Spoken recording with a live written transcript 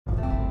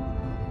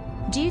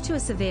Due to a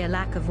severe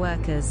lack of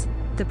workers,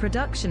 the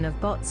production of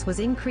bots was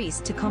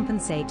increased to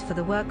compensate for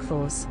the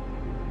workforce.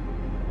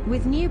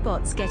 With new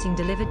bots getting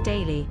delivered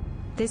daily,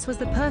 this was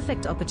the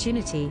perfect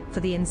opportunity for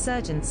the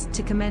insurgents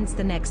to commence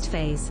the next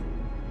phase.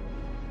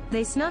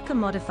 They snuck a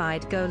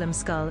modified golem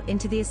skull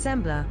into the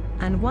assembler,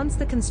 and once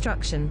the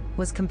construction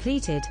was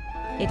completed,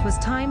 it was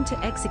time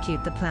to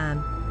execute the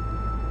plan.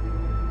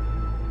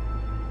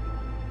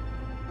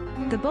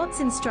 The bot's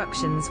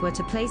instructions were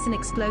to place an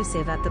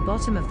explosive at the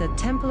bottom of the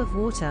Temple of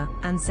Water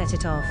and set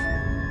it off.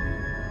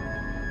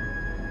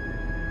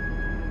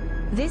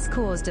 This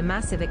caused a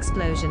massive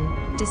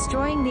explosion,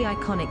 destroying the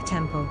iconic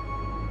temple.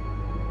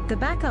 The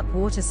backup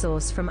water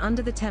source from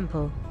under the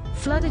temple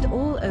flooded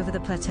all over the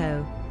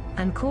plateau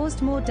and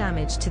caused more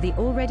damage to the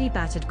already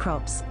battered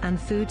crops and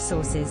food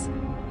sources.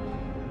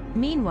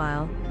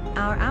 Meanwhile,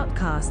 our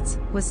outcasts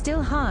were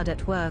still hard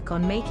at work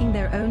on making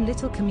their own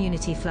little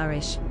community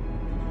flourish.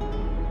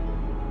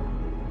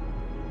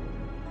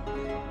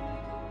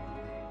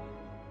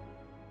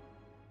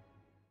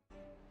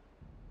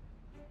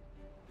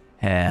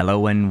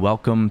 Hello and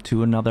welcome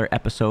to another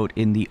episode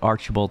in the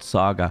Archibald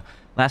saga.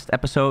 Last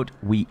episode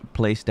we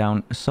placed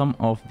down some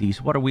of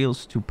these water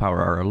wheels to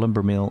power our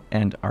lumber mill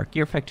and our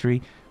gear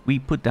factory. We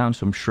put down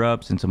some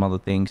shrubs and some other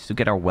things to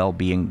get our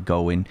well-being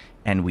going,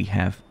 and we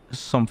have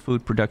some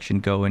food production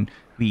going.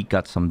 We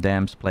got some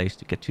dams placed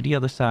to get to the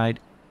other side,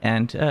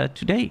 and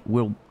today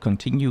we'll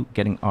continue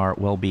getting our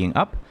well-being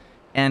up,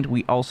 and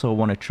we also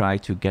want to try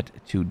to get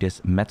to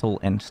this metal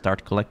and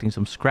start collecting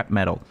some scrap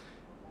metal.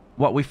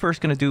 What we're first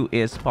going to do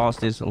is pause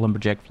this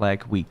lumberjack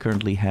flag. We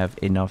currently have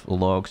enough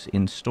logs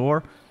in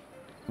store.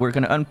 We're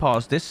going to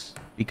unpause this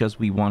because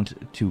we want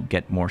to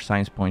get more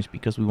science points,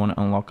 because we want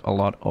to unlock a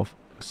lot of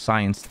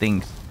science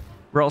things.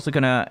 We're also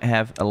going to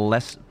have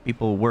less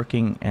people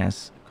working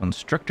as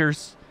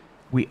constructors.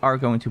 We are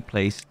going to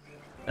place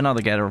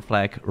another gatherer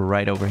flag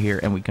right over here,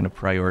 and we're going to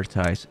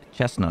prioritize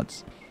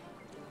chestnuts.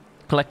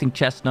 Collecting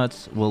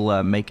chestnuts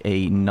will make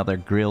another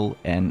grill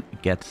and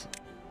get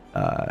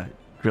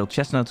grilled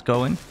chestnuts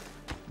going.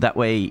 That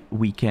way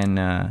we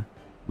can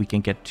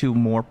get 2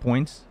 more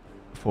points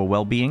for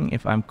well-being,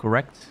 if I'm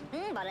correct.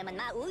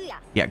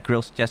 Yeah,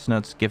 grilled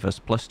chestnuts give us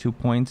 +2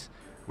 points.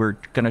 We're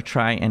gonna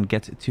try and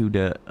get to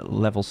the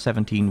level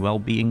 17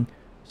 well-being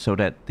so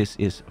that this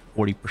is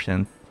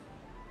 40%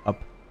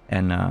 up,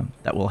 and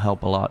that will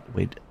help a lot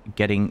with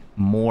getting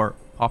more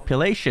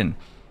population.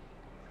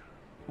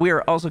 We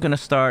are also gonna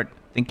start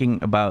thinking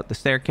about the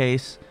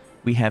staircase.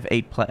 We have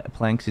 8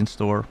 planks in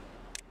store.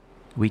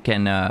 We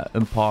can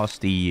unpause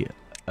the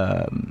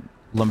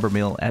lumber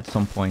mill at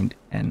some point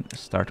and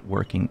start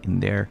working in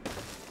there.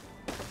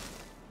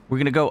 We're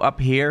gonna go up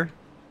here.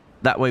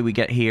 That way we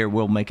get here,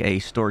 we'll make a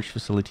storage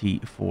facility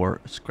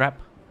for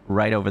scrap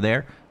right over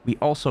there. We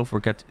also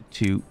forgot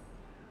to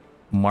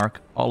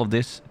mark all of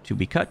this to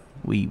be cut.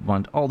 We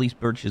want all these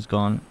birches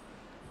gone.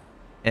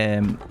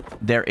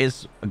 There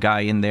is a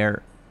guy in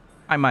there.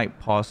 I might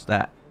pause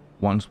that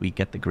once we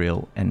get the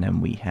grill, and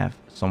then we have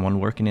someone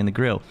working in the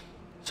grill.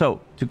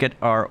 So, to get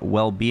our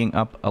well-being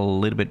up a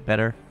little bit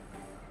better,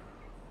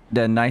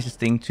 the nicest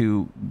thing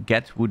to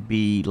get would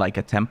be like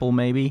a temple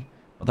maybe.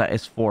 But that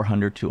is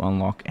 400 to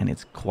unlock, and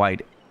it's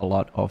quite a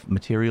lot of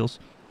materials.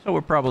 So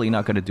we're probably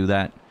not going to do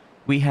that.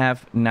 We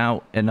have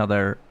now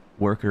another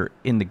worker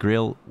in the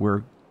grill.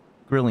 We're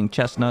grilling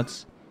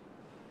chestnuts,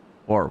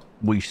 or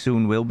we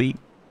soon will be,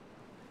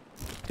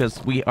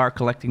 because we are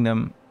collecting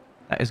them.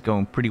 That is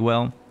going pretty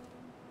well.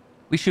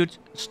 We should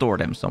store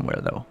them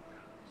somewhere though.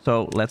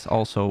 So let's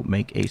also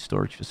make a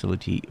storage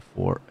facility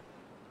for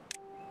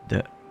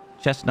the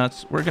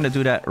chestnuts. We're going to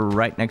do that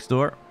right next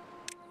door.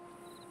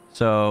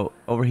 So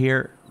over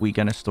here, we're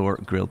going to store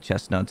grilled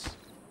chestnuts.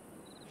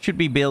 Should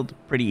be built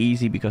pretty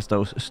easy because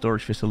those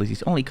storage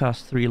facilities only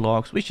cost 3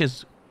 logs, which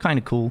is kind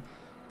of cool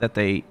that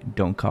they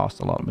don't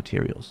cost a lot of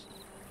materials.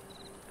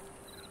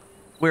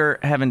 We're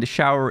having the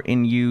shower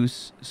in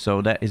use,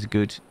 so that is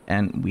good.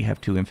 And we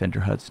have 2 inventor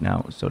huts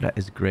now, so that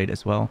is great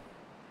as well.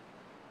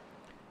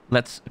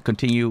 Let's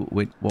continue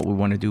with what we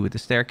want to do with the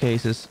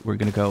staircases. We're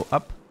going to go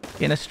up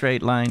in a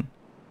straight line.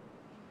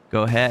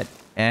 Go ahead,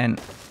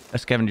 and a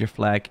scavenger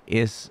flag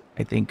is,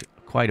 I think,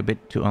 quite a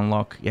bit to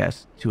unlock.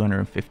 Yes,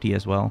 250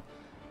 as well.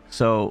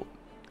 So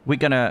we're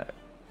going to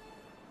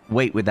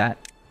wait with that.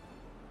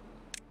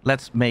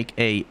 Let's make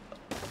a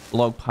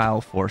log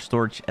pile for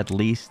storage at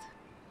least.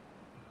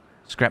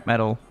 Scrap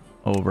metal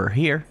over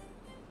here,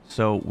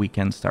 so we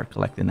can start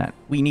collecting that.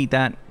 We need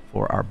that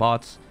for our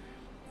bots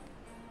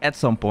at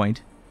some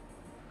point.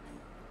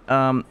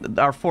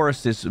 Our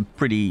forest is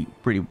pretty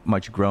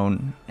much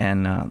grown,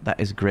 and that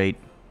is great.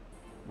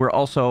 We're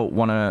also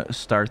want to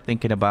start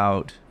thinking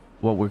about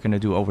what we're going to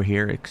do over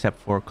here, except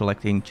for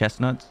collecting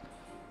chestnuts,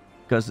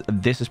 because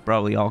this is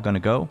probably all going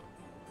to go.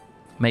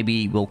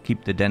 Maybe we'll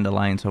keep the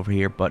dandelions over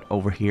here, but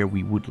over here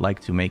we would like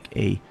to make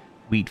a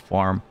wheat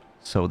farm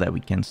so that we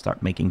can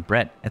start making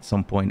bread at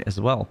some point as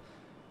well.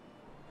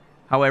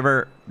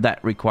 However,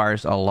 that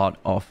requires a lot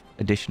of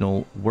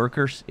additional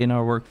workers in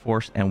our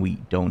workforce, and we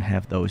don't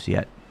have those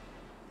yet.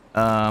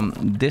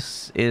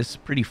 This is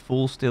pretty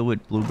full still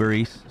with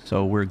blueberries,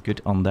 so we're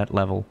good on that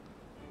level.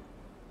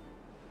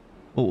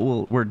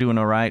 We're doing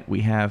all right.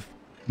 We have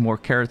more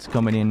carrots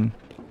coming in.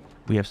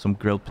 We have some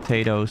grilled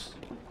potatoes.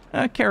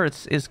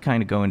 Carrots is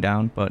kind of going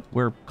down, but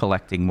we're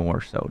collecting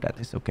more, so that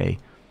is okay.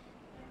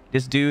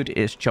 This dude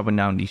is chopping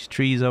down these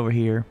trees over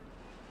here,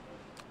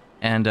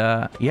 and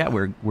yeah,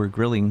 we're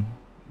grilling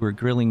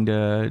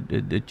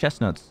the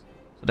chestnuts,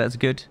 so that's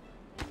good.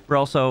 We're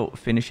also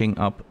finishing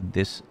up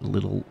this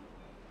little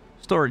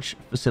storage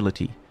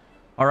facility.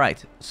 All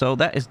right, so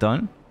that is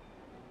done,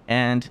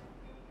 and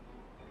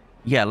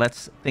yeah,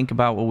 let's think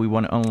about what we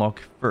want to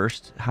unlock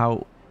first.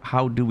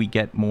 How do we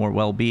get more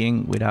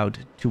well-being without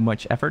too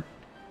much effort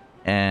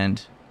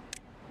and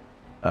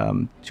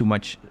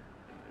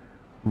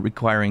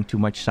requiring too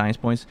much science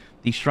points?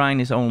 The shrine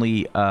is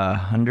only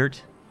 100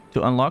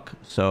 to unlock,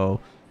 so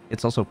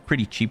it's also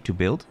pretty cheap to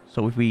build.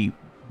 So if we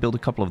build a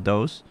couple of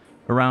those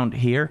around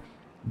here,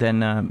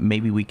 then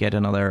maybe we get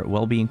another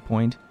well-being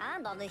point,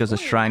 because the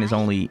shrine is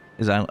only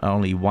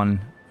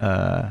one.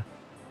 I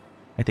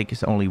think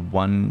it's only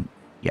one.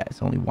 Yeah,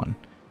 it's only one.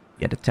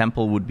 Yeah, the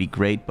temple would be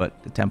great,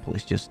 but the temple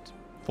is just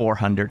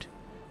 400.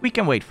 We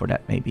can wait for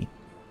that, maybe.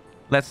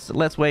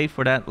 Let's wait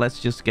for that.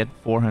 Let's just get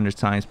 400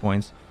 science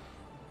points,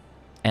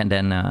 and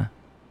then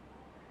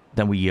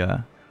we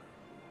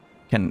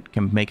can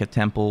make a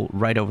temple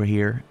right over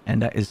here,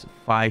 and that is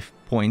 5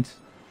 points,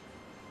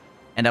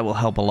 and that will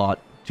help a lot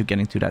to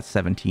getting to that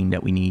 17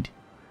 that we need.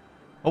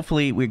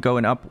 Hopefully, we're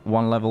going up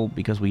one level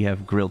because we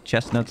have grilled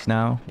chestnuts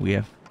now.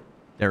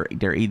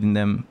 They're eating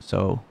them,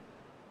 so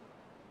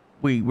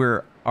we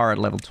are at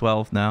level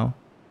 12 now.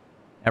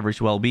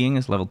 Average well-being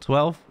is level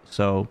 12,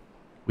 so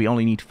we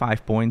only need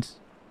 5 points,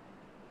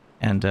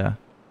 and that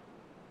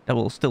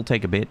will still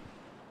take a bit.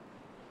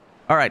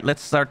 All right,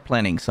 let's start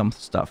planning some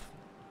stuff.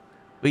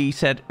 We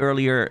said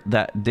earlier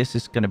that this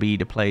is going to be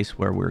the place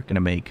where we're going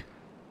to make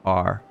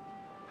our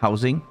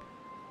housing.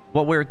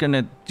 What we're going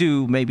to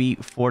do, maybe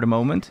for the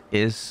moment,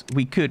 is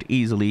we could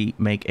easily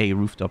make a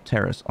rooftop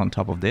terrace on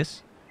top of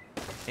this.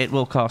 It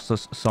will cost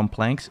us some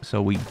planks,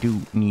 so we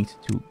do need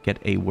to get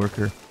a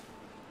worker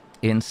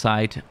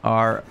inside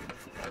our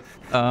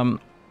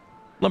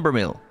lumber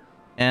mill.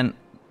 And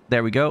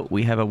there we go.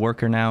 We have a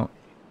worker now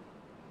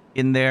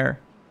in there.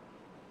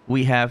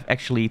 We have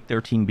actually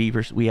 13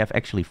 beavers. We have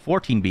actually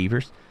 14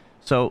 beavers.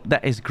 So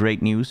that is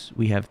great news.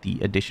 We have the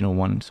additional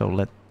one. So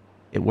let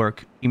it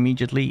work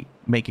immediately,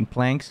 making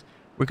planks.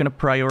 We're going to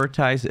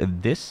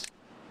prioritize this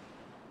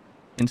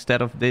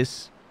instead of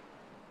this,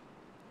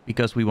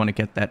 because we want to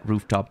get that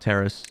rooftop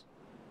terrace.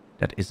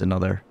 That is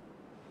another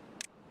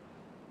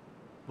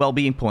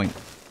well-being point.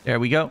 There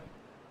we go.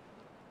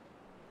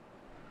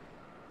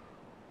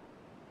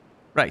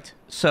 Right,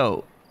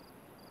 so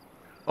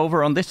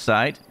over on this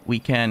side, we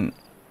can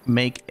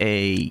make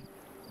a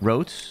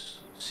road,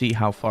 see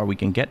how far we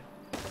can get.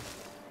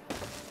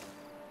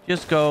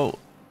 Just go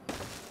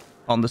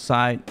on the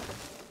side.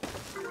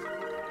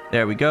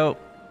 There we go.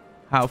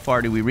 How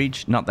far do we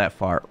reach? Not that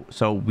far.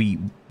 So we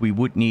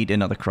would need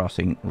another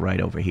crossing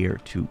right over here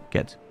to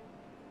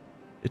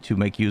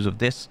make use of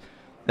this.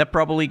 They're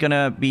probably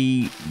gonna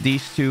be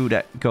these two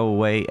that go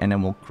away, and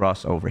then we'll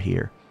cross over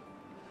here.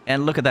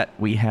 And look at that,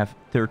 we have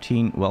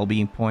 13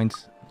 well-being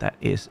points. That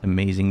is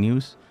amazing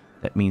news.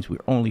 That means we're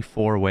only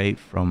 4 away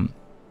from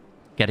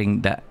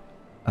getting that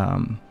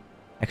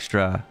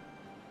extra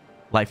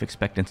life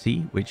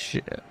expectancy, which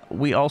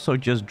we also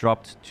just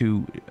dropped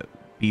to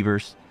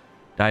beavers.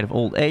 Died of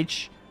old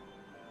age.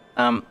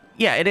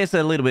 Yeah, it is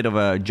a little bit of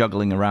a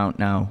juggling around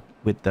now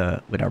with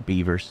our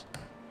beavers.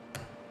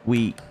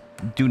 We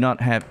do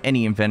not have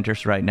any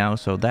inventors right now,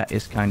 so that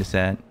is kind of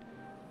sad.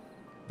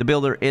 The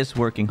builder is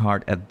working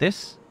hard at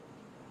this,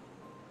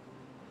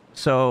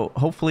 so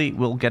hopefully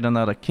we'll get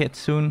another kit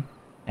soon.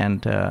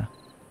 And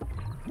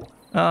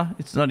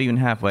it's not even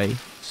halfway,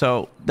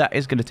 so that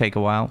is going to take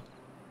a while.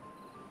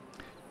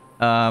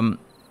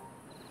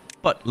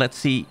 But let's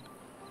see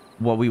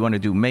what we want to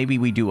do. Maybe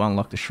we do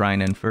unlock the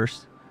shrine in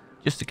first,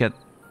 just to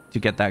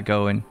get that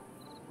going.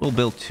 We'll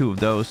build 2 of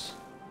those.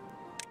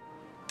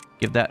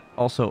 Give that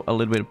also a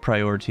little bit of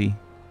priority.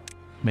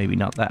 Maybe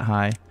not that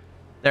high.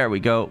 There we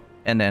go.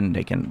 And then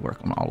they can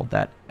work on all of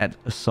that at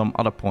some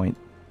other point.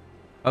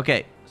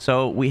 Okay,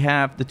 so we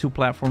have the 2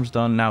 platforms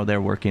done. Now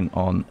they're working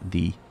on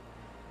the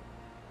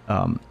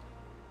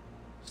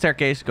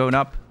staircase going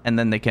up, and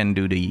then they can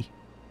do the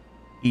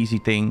easy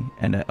thing.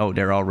 And oh,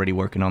 they're already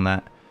working on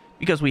that.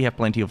 Because we have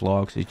plenty of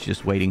logs, it's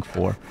just waiting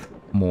for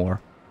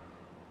more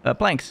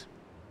planks.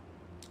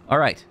 All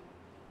right.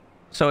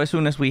 So as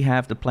soon as we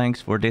have the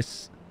planks for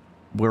this,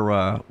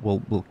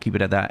 we'll keep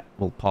it at that.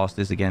 We'll pause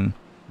this again,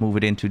 move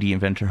it into the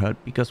inventor hut,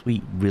 because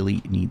we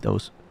really need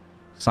those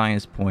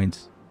science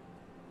points.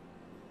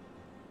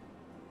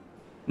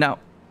 Now,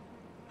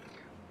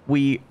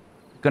 we're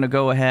gonna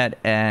go ahead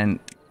and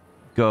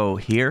go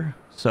here.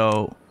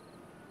 So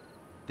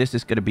this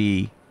is gonna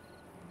be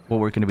what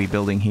we're gonna be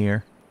building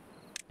here.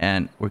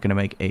 And we're going to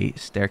make a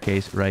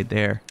staircase right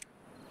there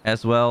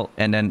as well.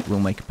 And then we'll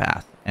make a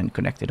path and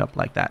connect it up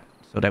like that.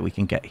 so that we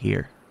can get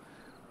here.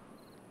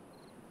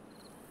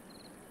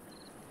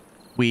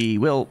 We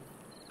will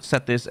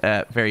set this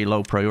at very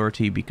low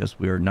priority because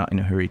we're not in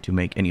a hurry to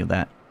make any of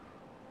that.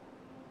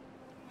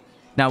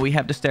 Now we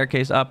have the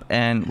staircase up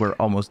and we're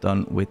almost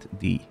done with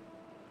the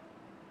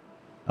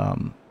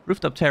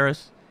rooftop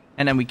terrace.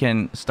 And then we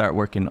can start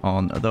working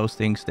on those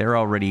things. They're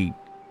already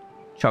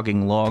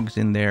chugging logs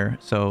in there.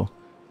 So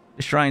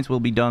the shrines will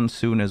be done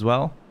soon as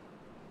well.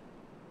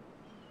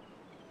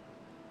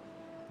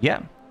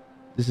 Yeah,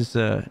 this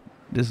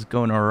is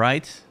going all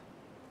right.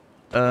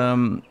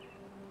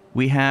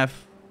 We have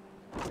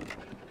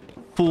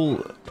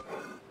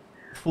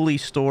fully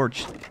stored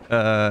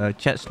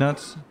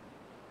chestnuts.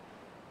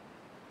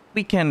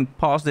 We can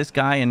pause this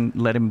guy and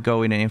let him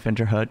go in an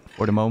inventor hut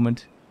for the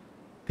moment,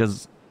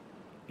 because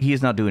he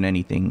is not doing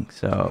anything.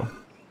 So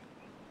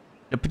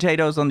the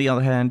potatoes, on the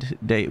other hand,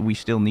 we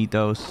still need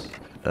those.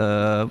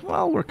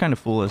 Well, we're kind of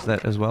full as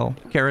that as well.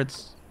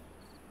 Carrots.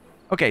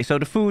 Okay, so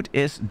the food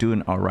is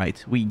doing all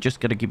right. We just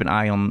got to keep an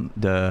eye on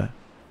the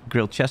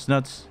grilled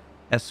chestnuts.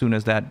 As soon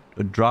as that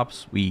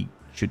drops, we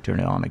should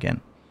turn it on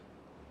again.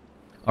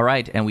 All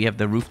right, and we have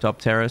the rooftop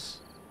terrace,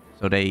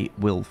 so they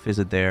will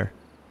visit there.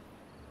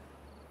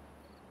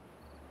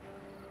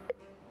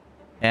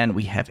 And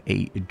we have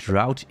a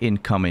drought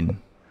incoming.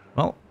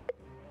 Well,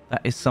 that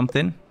is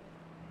something.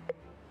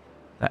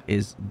 That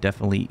is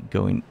definitely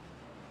going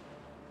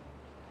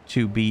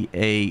to be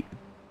a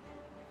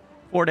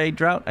 4-day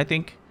drought, I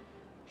think.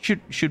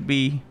 Should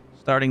be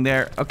starting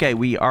there. Okay,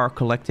 we are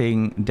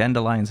collecting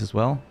dandelions as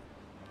well.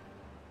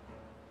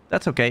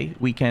 That's okay.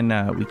 We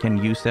can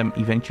use them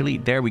eventually.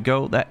 There we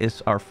go. That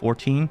is our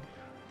 14.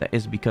 That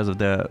is because of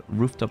the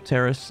rooftop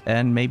terrace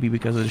and maybe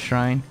because of the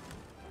shrine.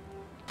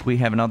 We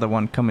have another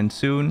one coming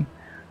soon,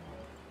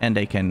 and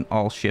they can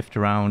all shift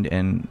around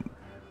and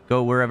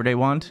go wherever they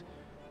want.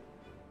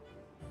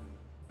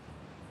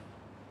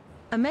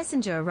 A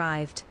messenger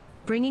arrived,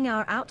 bringing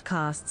our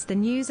outcasts the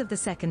news of the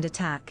second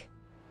attack.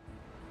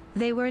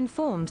 They were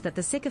informed that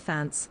the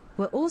sycophants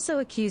were also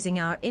accusing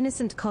our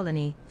innocent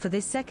colony for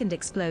this second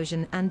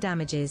explosion and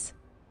damages.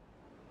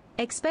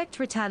 Expect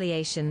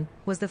retaliation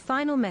was the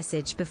final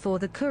message before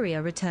the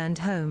courier returned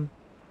home.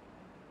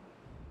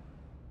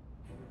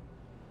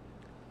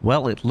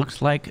 Well, it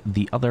looks like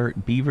the other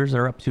beavers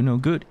are up to no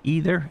good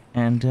either,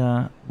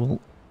 and we'll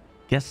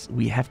guess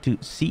we have to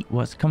see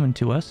what's coming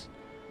to us.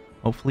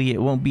 Hopefully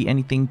it won't be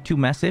anything too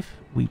massive.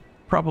 We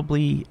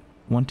probably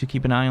want to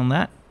keep an eye on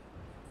that.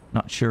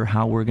 Not sure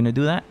how we're going to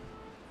do that,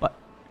 but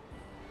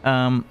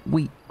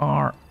we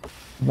are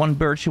one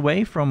birch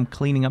away from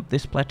cleaning up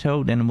this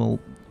plateau. Then we'll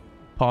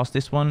pause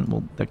this one.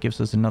 Well, that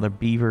gives us another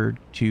beaver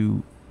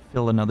to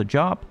fill another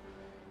job,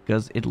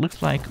 because it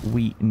looks like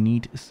we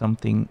need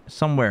something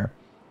somewhere.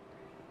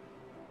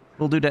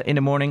 We'll do that in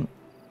the morning.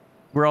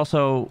 We're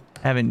also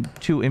having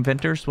 2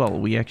 inventors. Well,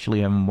 we actually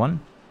have 1,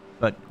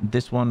 but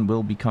this one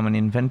will become an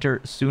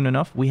inventor soon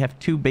enough. We have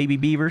 2 baby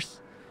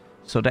beavers,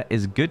 so that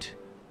is good.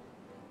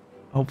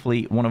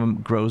 Hopefully one of them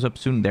grows up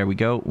soon. There we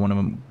go. One of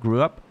them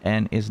grew up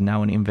and is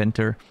now an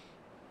inventor.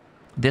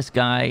 This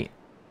guy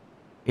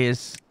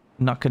is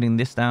not cutting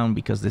this down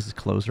because this is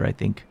closer, I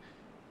think.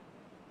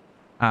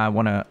 I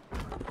want to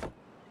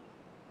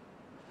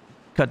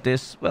cut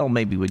this. Well,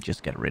 maybe we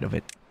just get rid of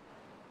it.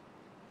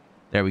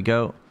 There we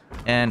go.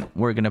 And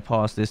we're going to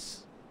pause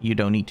this. You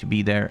don't need to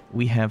be there.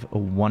 We have a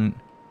 1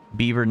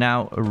 beaver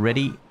now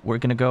ready. We're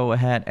going to go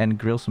ahead and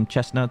grill some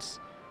chestnuts.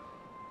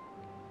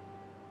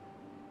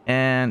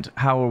 And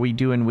how are we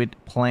doing with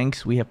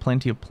planks? We have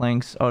plenty of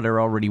planks. Oh, they're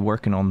already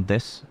working on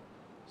this.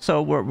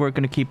 So we're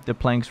going to keep the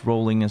planks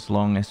rolling as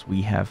long as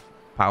we have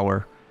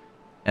power.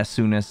 As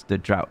soon as the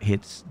drought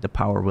hits, the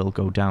power will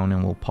go down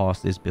and we'll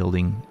pause this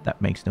building. That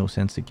makes no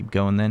sense to keep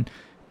going then.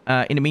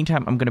 In the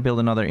meantime, I'm going to build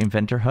another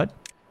inventor hut,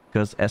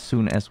 because as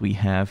soon as we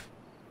have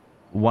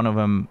one of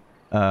them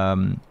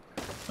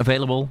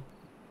available,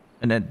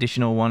 an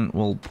additional one,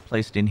 we'll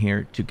place it in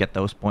here to get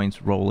those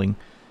points rolling.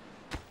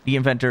 The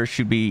inventor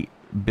should be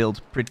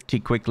built pretty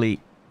quickly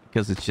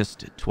because it's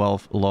just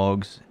 12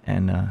 logs,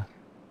 and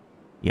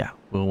yeah,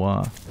 we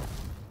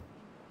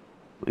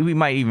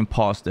might even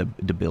pause the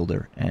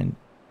builder, and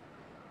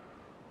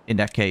in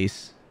that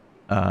case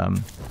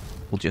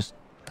we'll just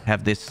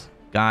have this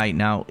guy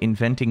now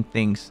inventing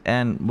things,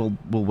 and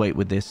we'll wait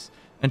with this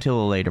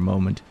until a later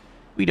moment.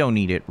 We don't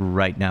need it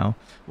right now.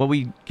 What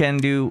we can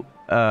do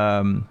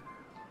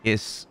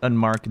is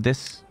unmark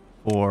this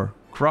for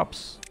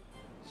crops.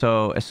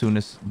 So as soon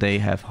as they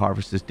have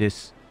harvested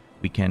this,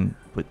 we can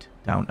put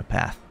down a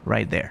path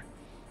right there.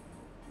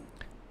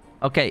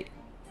 Okay,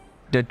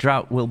 the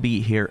drought will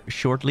be here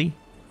shortly.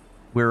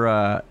 We're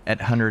at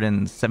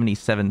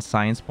 177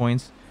 science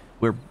points.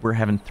 We're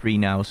having 3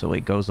 now, so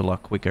it goes a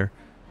lot quicker.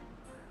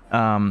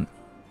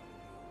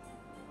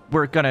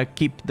 We're gonna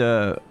keep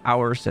the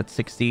hours at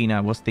 16. I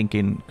was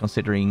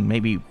considering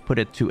maybe put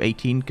it to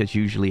 18, because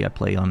usually I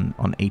play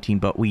on 18,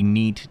 but we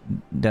need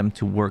them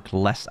to work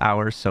less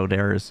hours, so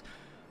there's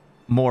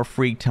more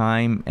free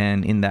time,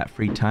 and in that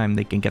free time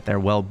they can get their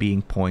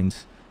well-being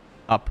points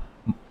up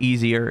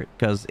easier,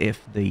 because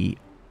if the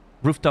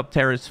rooftop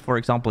terrace, for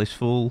example, is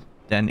full,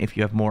 then if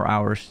you have more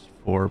hours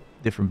for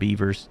different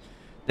beavers,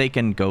 they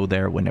can go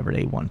there whenever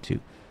they want to.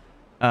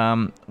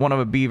 One of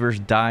the beavers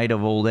died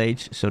of old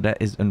age, so that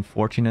is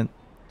unfortunate.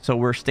 So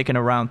we're sticking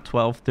around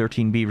 12,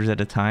 13 beavers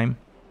at a time.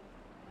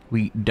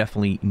 We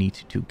definitely need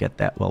to get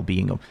that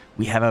well-being up.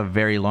 We have a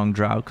very long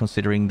drought,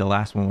 considering the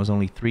last one was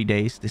only 3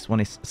 days. This one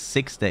is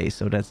 6 days,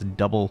 so that's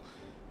double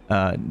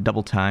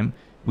time.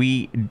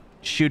 We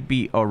should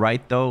be all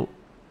right, though.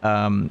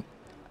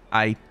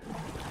 I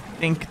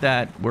think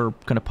that we're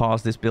going to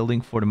pause this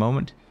building for the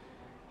moment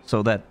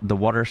so that the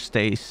water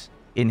stays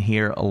in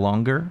here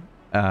longer,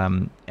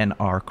 and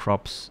our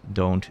crops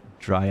don't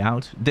dry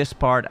out. This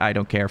part I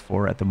don't care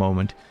for at the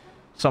moment.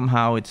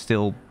 Somehow it's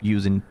still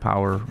using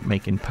power,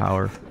 making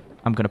power.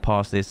 I'm gonna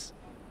pause this.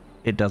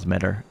 It does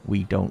matter.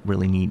 We don't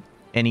really need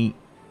any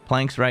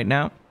planks right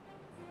now.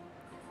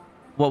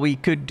 What we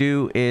could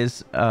do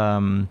is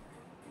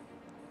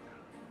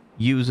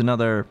use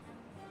another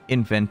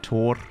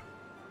inventor,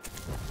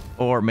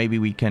 or maybe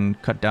we can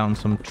cut down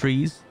some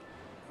trees.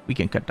 We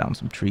can cut down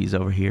some trees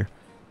over here.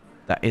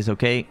 That is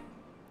okay.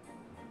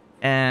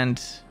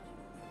 And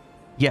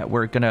yeah,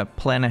 we're gonna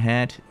plan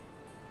ahead.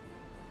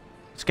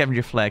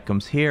 Scavenger flag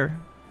comes here,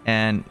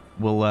 and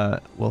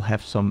we'll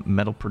have some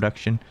metal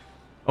production.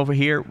 Over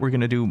here, we're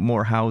gonna do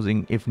more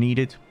housing if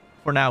needed.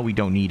 For now, we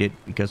don't need it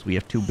because we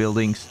have 2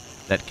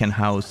 buildings that can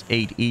house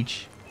 8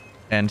 each,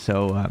 and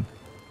so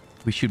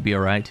we should be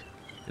all right.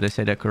 Did I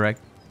say that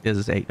correct? This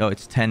is 8. Oh,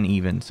 it's 10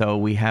 even. So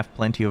we have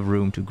plenty of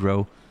room to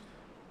grow.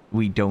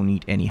 We don't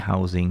need any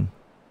housing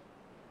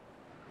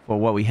for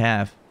what we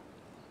have.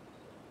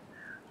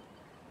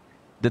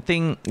 The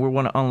thing we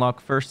want to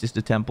unlock first is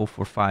the temple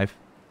for 5.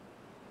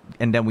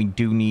 And then we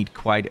do need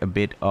quite a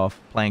bit of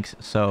planks.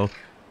 So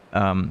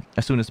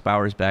as soon as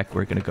power is back,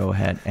 we're going to go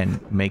ahead and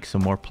make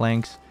some more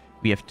planks.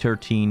 We have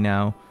 13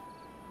 now.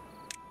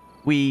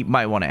 We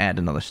might want to add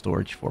another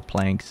storage for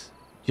planks,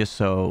 just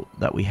so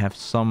that we have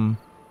some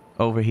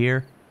over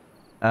here.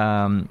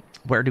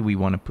 Where do we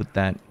want to put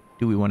that?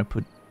 Do we want to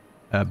put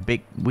a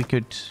big... We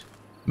could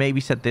maybe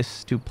set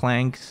this to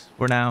planks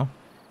for now.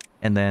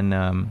 And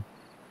then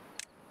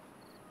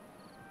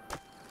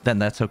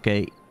that's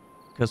okay,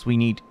 because we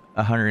need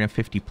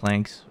 150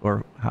 planks,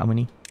 or how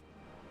many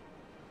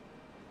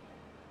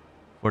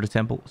for the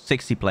temple?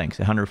 60 planks,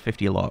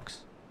 150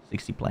 logs,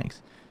 60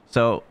 planks.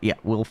 So yeah,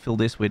 we'll fill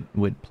this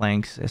with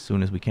planks as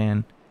soon as we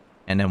can,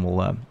 and then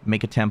we'll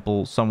make a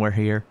temple somewhere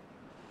here.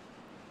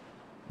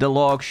 The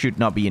logs should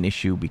not be an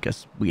issue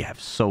because we have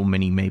so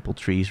many maple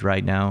trees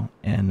right now,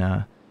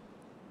 and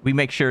we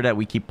make sure that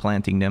we keep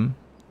planting them,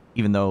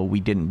 even though we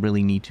didn't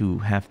really need to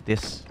have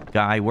this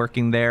guy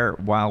working there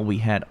while we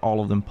had all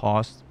of them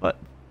paused. But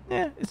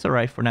yeah, it's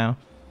alright for now.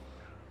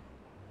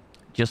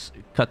 Just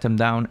cut them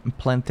down and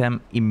plant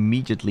them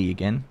immediately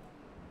again.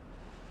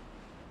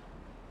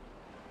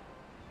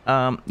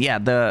 Yeah,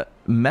 the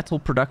metal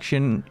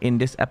production in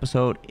this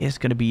episode is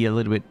going to be a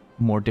little bit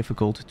more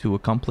difficult to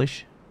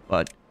accomplish,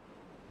 but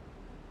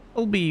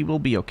we'll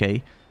be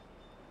okay.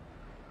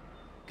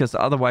 Because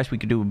otherwise we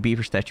could do a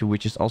beaver statue,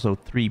 which is also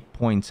 3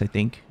 points, I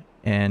think.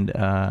 And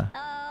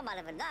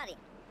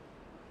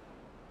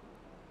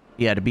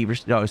yeah, the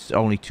beavers, no, it's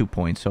only 2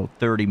 points, so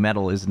 30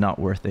 metal is not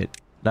worth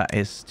it. That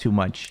is too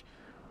much.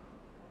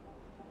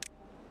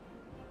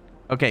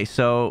 Okay,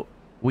 so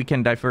we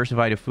can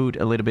diversify the food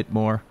a little bit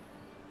more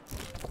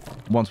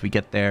once we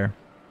get there.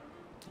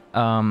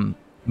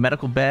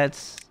 Medical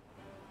beds,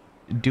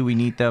 do we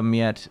need them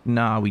yet?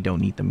 Nah, we don't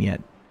need them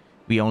yet.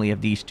 We only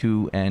have these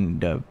 2,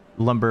 and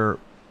lumber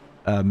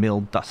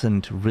mill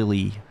doesn't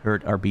really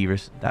hurt our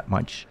beavers that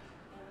much.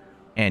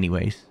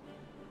 Anyways,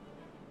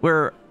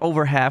 we're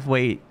over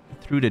halfway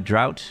through the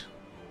drought,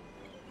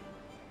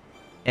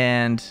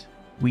 and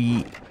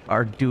we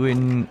are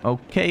doing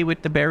okay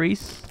with the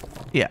berries.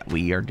 Yeah,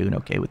 we are doing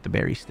okay with the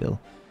berries still,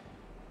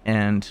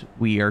 and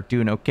we are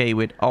doing okay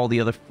with all the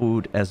other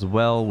food as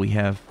well. We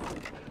have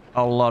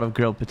a lot of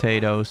grilled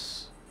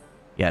potatoes.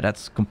 Yeah,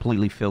 that's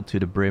completely filled to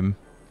the brim.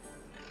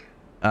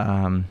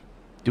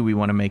 Do we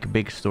want to make a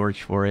big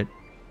storage for it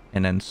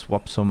and then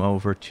swap some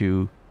over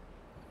to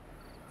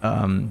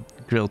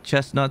grilled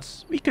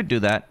chestnuts? We could do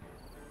that.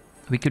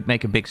 We could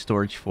make a big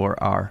storage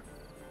for our...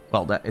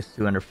 Well, that is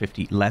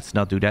 250. Let's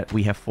not do that.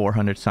 We have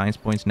 400 science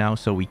points now,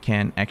 so we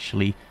can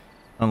actually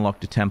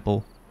unlock the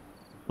temple.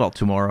 Well,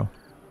 tomorrow.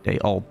 They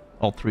all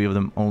 3 of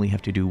them only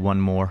have to do 1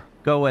 more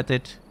go at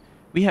it.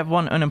 We have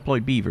 1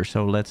 unemployed beaver,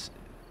 so let's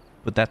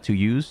put that to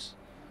use.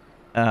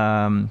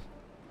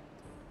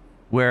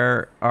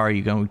 Where are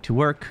you going to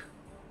work?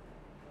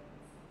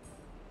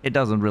 It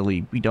doesn't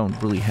really... We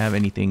don't really have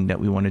anything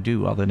that we want to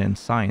do other than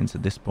science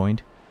at this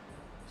point.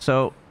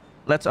 So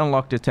let's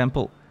unlock the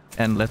temple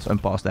and let's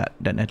unpause that.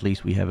 Then at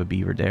least we have a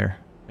beaver there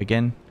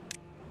again.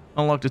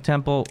 Unlock the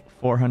temple,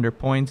 400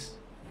 points.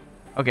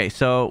 Okay,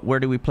 so where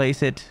do we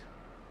place it?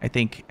 I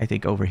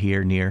think over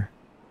here near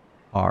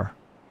our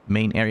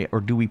main area. Or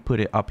do we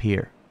put it up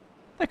here?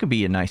 That could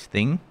be a nice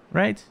thing,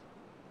 right?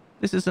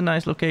 This is a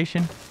nice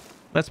location.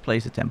 Let's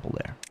place a temple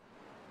there.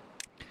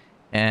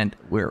 And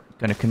we're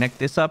gonna connect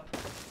this up.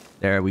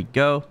 There we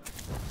go.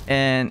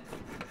 And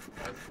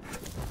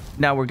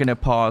now we're gonna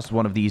pause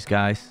one of these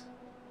guys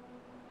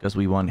because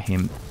we want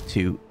him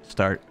to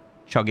start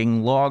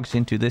chugging logs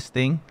into this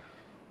thing,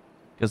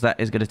 because that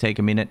is gonna take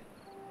a minute.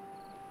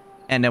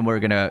 And then we're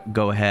gonna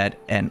go ahead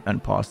and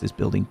unpause this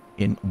building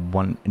in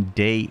 1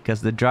 day,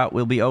 because the drought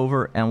will be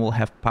over and we'll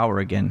have power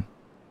again.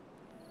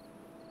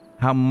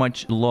 How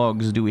much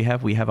logs do we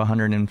have? We have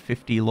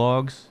 150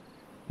 logs.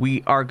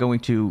 We are going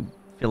to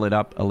fill it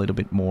up a little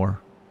bit more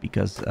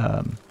because,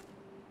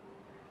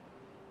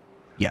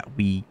 yeah,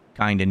 we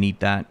kind of need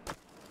that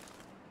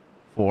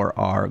for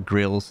our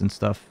grills and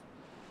stuff.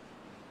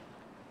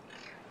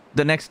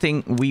 The next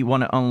thing we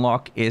want to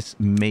unlock is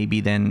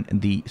maybe then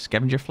the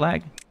scavenger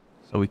flag.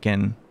 So we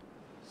can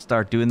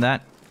start doing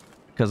that,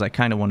 because I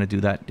kind of want to do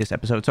that this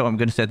episode. So I'm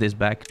going to set this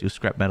back to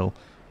scrap metal.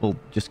 We'll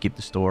just keep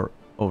the store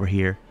over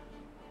here.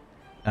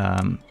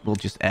 We'll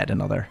just add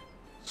another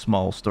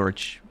small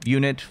storage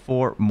unit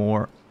for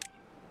more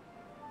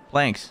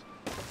planks.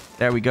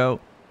 There we go.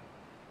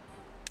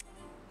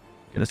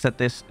 Gonna set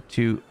this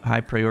to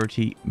high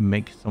priority,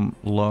 make some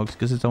logs,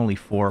 because it's only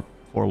four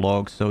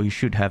logs, so you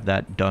should have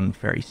that done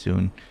very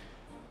soon.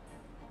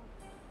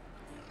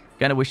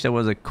 Kinda wish there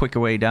was a quicker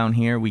way down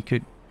here. We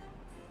could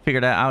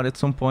figure that out at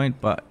some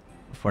point, but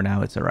for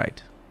now it's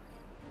alright.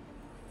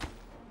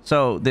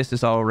 So this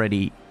is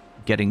already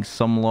getting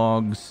some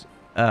logs.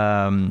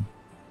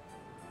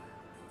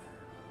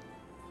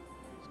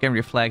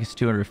 Scavenger flag is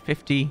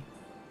 250.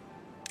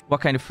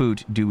 What kind of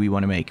food do we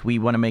want to make? We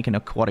want to make an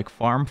aquatic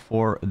farm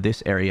for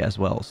this area as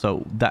well.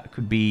 So that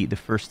could be the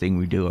first thing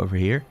we do over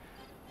here.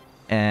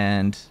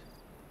 And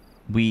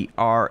we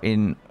are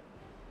in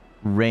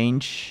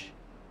range.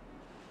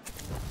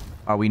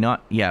 Are we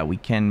not? Yeah, we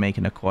can make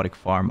an aquatic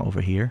farm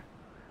over here.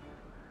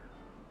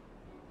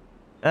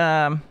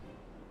 Yeah,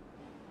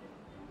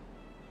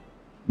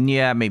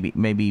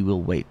 maybe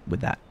we'll wait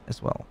with that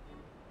as well.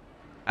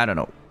 I don't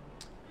know.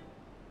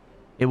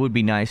 It would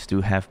be nice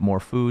to have more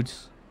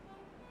foods,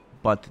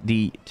 but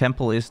the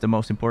temple is the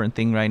most important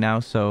thing right now,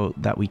 so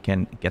that we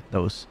can get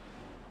those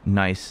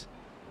nice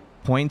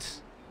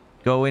points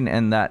going,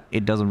 and that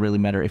it doesn't really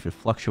matter if it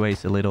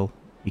fluctuates a little,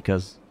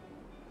 because,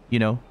 you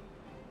know,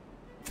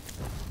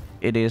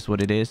 it is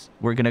what it is.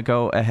 We're gonna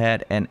go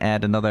ahead and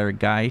add another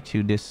guy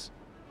to this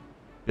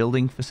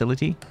building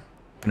facility.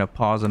 I'm gonna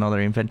pause another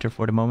inventor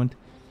for the moment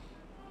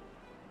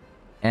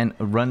and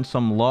run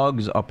some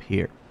logs up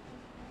here.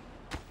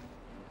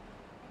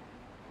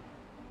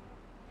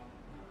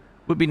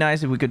 Would be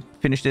nice if we could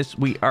finish this.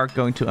 We are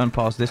going to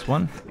unpause this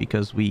one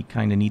because we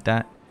kind of need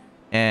that.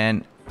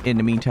 And in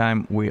the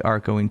meantime, we are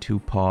going to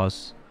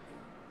pause.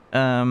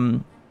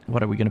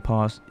 What are we going to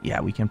pause? Yeah,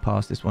 we can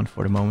pause this one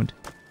for the moment.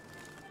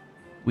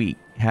 We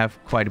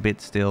have quite a bit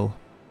still.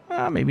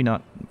 Maybe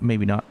not.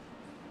 Maybe not.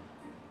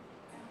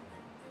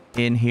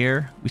 In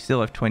here, we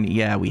still have 20.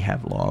 Yeah, we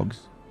have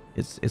logs.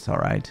 It's all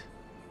right.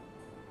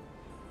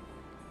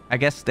 I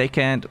guess they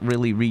can't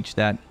really reach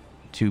that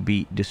to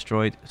be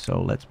destroyed,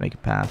 so let's make a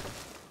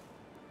path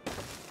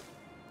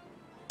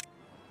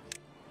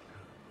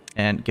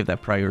and give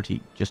that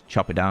priority. Just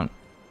chop it down.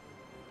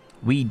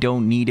 We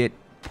don't need it.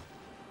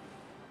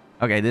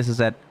 Okay, this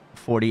is at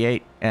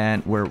 48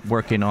 and we're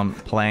working on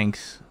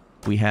planks.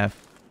 We have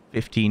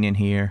 15 in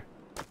here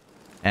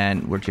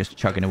and we're just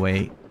chugging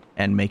away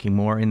and making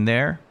more in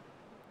there.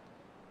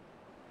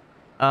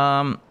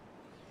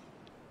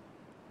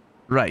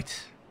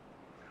 Right.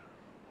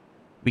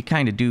 We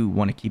kind of do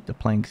want to keep the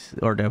planks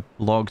or the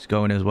logs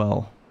going as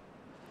well.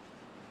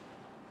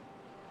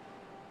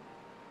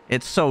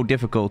 It's so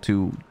difficult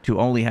to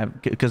only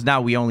have, because now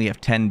we only have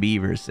 10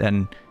 beavers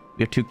and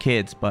we have 2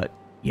 kids, but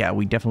yeah,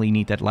 we definitely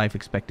need that life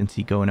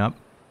expectancy going up.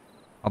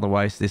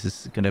 Otherwise, this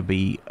is going to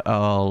be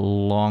a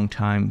long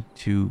time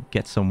to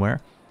get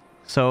somewhere.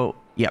 So,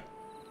 yeah,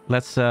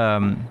 let's,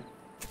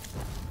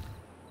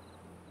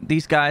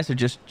 these guys are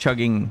just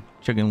chugging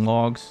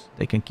logs.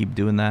 They can keep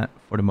doing that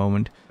for the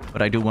moment,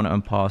 but I do want to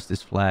unpause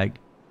this flag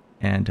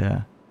and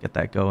get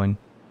that going.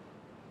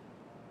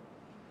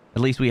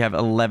 At least we have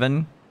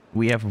 11.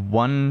 We have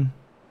one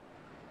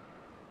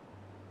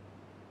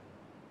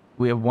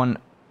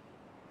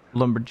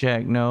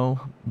lumberjack. No,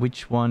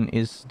 which one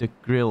is the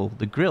grill?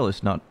 The grill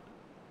is not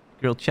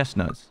grilled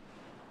chestnuts.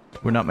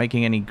 We're not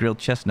making any grilled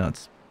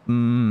chestnuts.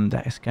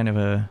 That is kind of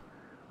a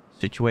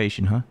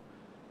situation, huh?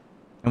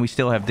 And we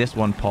still have this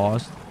one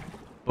paused,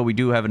 but we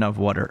do have enough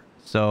water,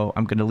 so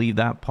I'm gonna leave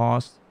that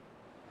paused.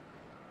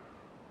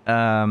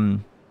 Yeah,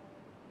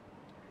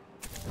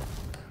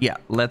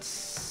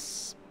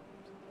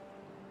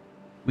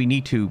 we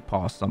need to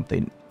pause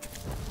something.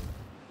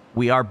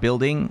 We are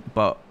building,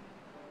 but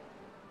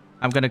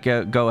I'm gonna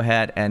go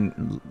ahead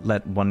and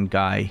let one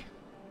guy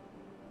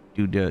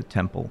do the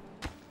temple.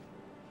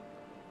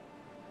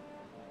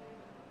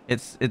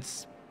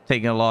 It's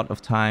taking a lot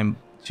of time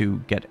to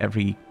get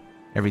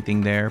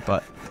everything there,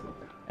 but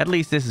at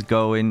least this is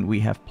going.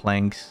 We have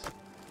planks.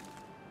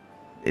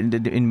 In the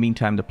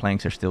meantime, the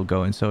planks are still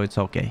going, so it's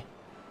okay.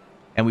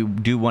 And we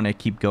do want to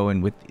keep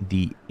going with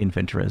the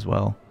inventory as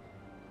well.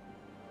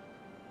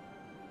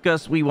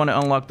 Because we want to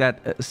unlock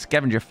that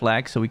scavenger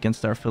flag so we can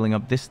start filling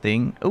up this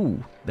thing. Oh,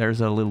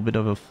 there's a little bit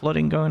of a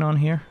flooding going on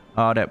here.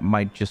 Oh, that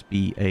might just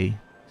be a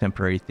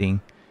temporary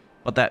thing.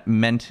 But that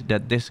meant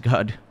that this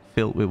got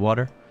filled with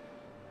water.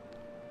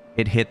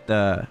 It hit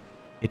the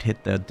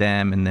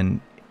dam and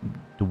then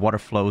the water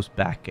flows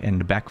back, and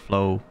the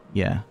backflow,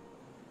 yeah,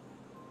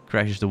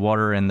 crashes the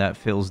water and that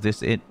fills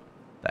this it.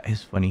 That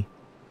is funny.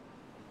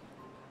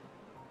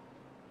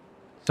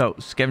 So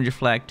scavenger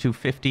flag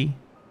 250.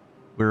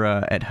 We're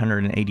at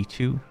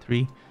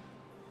 182.3.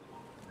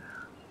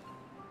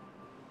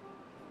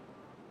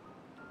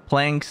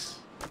 Planks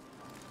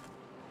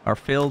are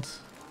filled.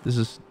 This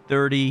is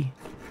 30.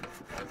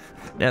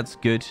 That's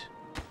good.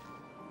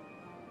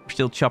 We're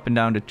still chopping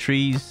down the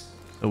trees,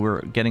 so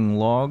we're getting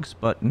logs,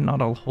 but not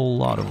a whole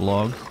lot of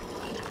logs.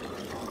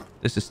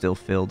 This is still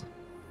filled.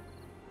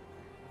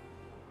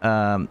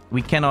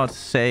 We cannot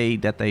say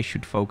that they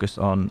should focus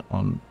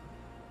on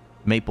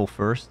maple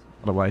first,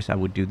 otherwise I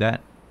would do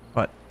that.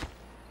 But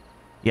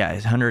yeah,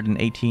 it's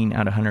 118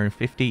 out of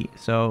 150,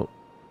 so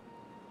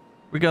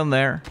we're going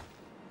there.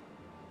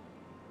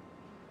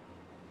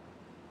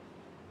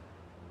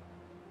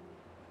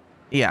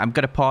 Yeah, I'm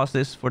gonna pause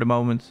this for the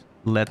moment.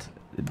 Let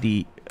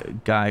the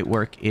guy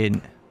work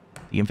in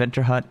the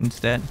inventor hut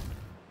instead,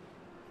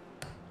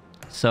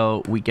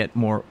 so we get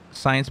more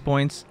science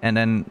points, and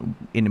then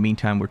in the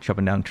meantime we're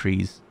chopping down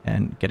trees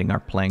and getting our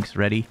planks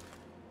ready,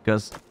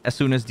 because as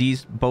soon as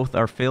these both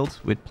are filled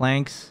with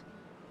planks,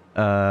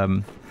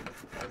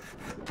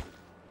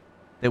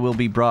 they will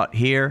be brought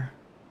here.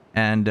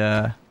 And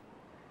oh,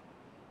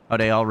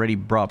 they already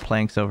brought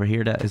planks over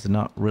here. That is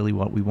not really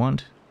what we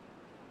want,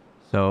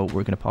 so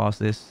we're gonna pause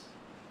this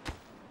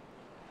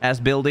as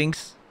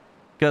buildings,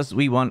 because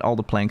we want all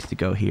the planks to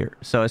go here.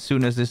 So as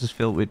soon as this is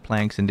filled with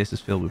planks and this is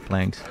filled with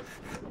planks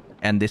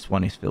and this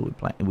one is filled with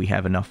planks, we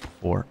have enough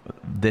for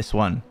this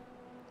one,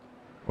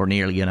 or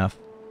nearly enough.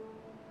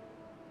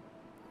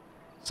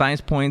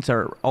 Science points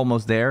are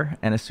almost there,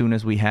 and as soon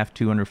as we have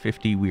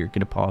 250, we're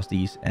going to pause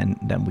these, and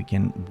then we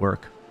can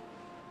work.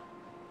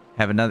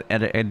 Have another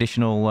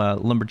additional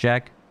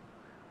lumberjack,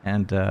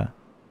 and that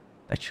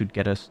should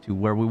get us to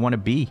where we want to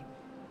be.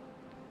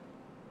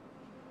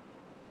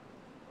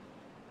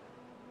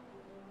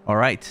 All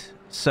right,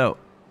 so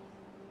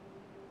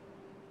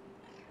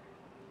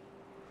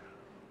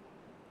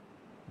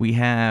we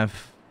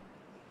have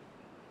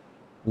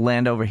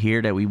land over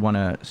here that we want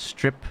to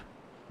strip.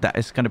 That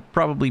is going to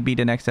probably be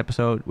the next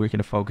episode. We're going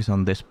to focus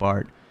on this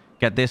part.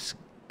 Get this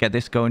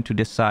going to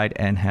this side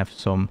and have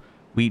some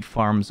wheat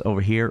farms over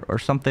here or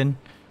something.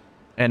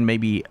 And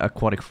maybe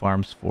aquatic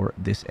farms for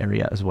this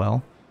area as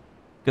well.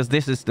 Because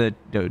this is the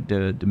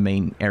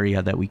main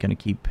area that we're going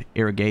to keep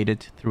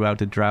irrigated throughout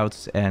the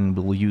droughts. And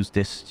we'll use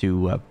this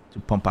to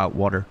pump out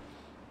water.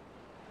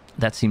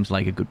 That seems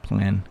like a good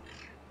plan.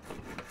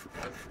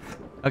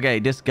 Okay,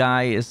 this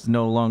guy is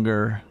no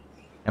longer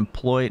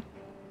employed.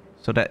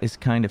 So that is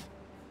kind of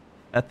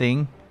a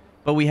thing,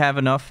 but we have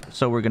enough,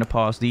 so we're gonna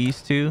pause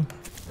these two,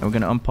 and we're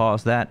gonna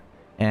unpause that,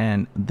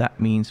 and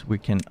that means we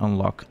can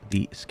unlock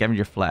the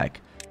scavenger flag.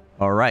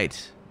 All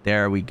right,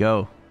 there we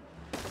go.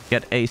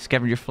 Get a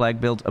scavenger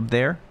flag built up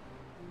there,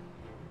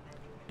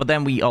 but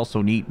then we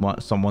also need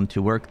someone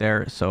to work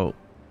there, so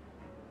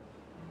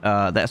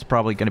that's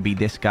probably gonna be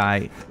this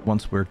guy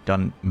once we're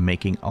done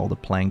making all the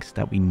planks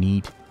that we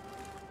need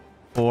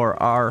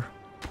for our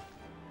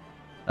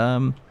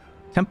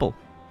temple.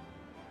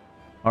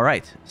 All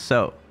right,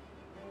 so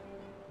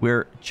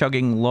we're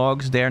chugging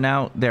logs there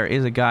now. There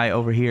is a guy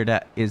over here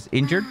that is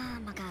injured.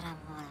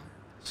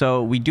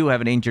 So we do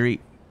have an injury.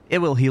 It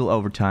will heal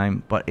over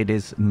time, but it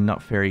is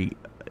not very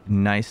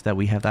nice that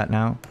we have that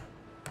now.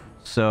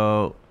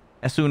 So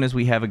as soon as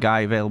we have a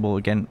guy available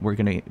again, we're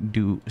going to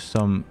do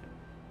some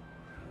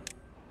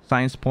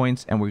science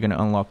points, and we're going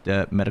to unlock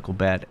the medical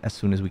bed as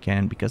soon as we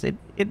can, because it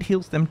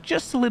heals them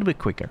just a little bit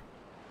quicker.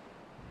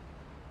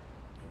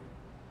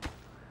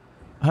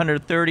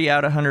 130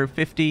 out of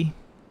 150.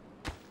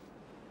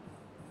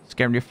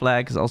 Scavenger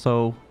flag is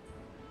also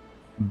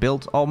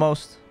built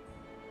almost.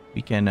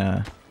 We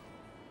can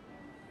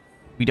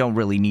we don't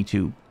really need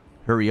to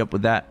hurry up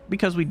with that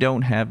because we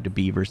don't have the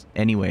beavers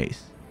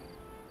anyways.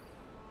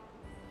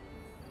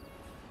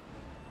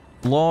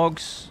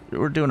 Logs,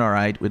 we're doing all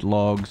right with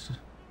logs.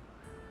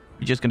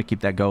 We're just gonna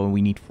keep that going.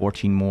 We need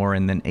 14 more,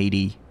 and then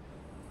 80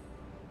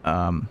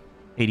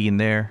 in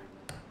there.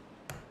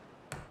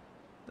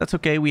 That's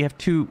okay. We have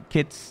 2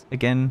 kits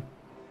again.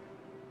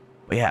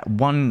 But yeah,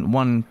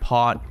 one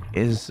pot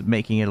is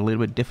making it a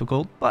little bit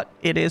difficult, but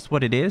it is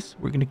what it is.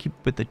 We're gonna keep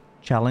with the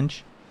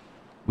challenge.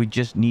 We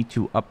just need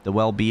to up the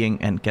well-being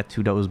and get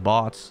to those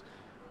bots.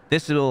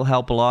 This will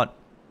help a lot.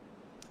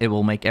 It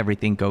will make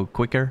everything go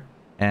quicker,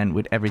 and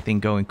with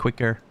everything going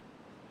quicker,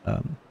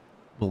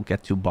 we'll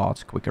get to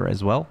bots quicker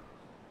as well.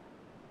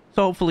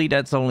 So hopefully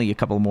that's only a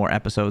couple more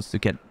episodes to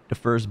get the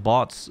first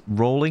bots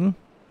rolling.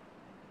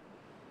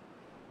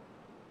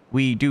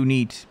 We do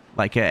need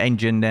like an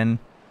engine then,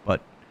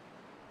 but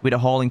with a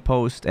hauling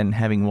post and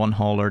having one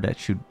hauler that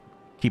should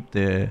keep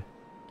the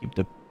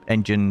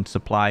engine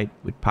supplied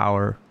with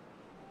power,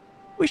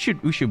 we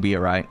should be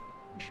alright.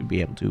 We should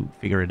be able to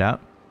figure it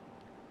out.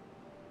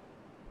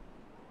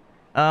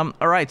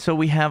 Alright, so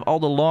we have all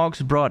the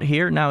logs brought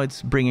here. Now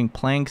it's bringing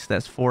planks.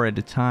 That's 4 at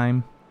a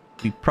time.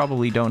 We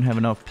probably don't have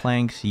enough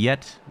planks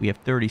yet. We have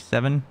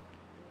 37.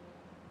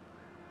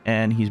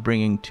 And he's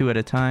bringing 2 at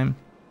a time.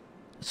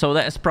 So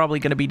that's probably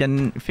going to be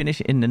then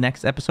finished in the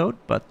next episode.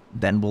 But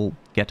then we'll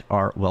get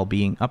our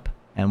well-being up.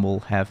 And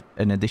we'll have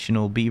an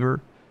additional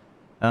beaver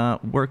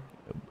work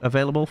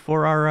available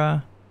for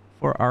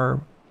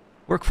our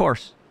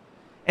workforce.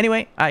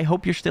 Anyway, I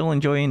hope you're still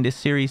enjoying this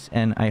series,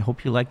 and I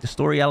hope you like the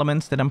story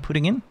elements that I'm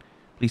putting in.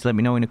 Please let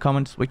me know in the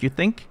comments what you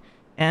think,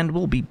 and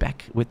we'll be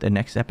back with the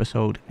next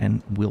episode,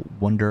 and we'll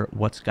wonder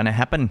what's gonna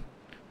happen.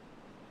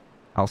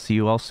 I'll see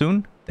you all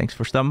soon. Thanks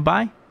for stopping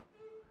by.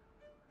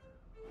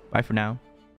 Bye for now.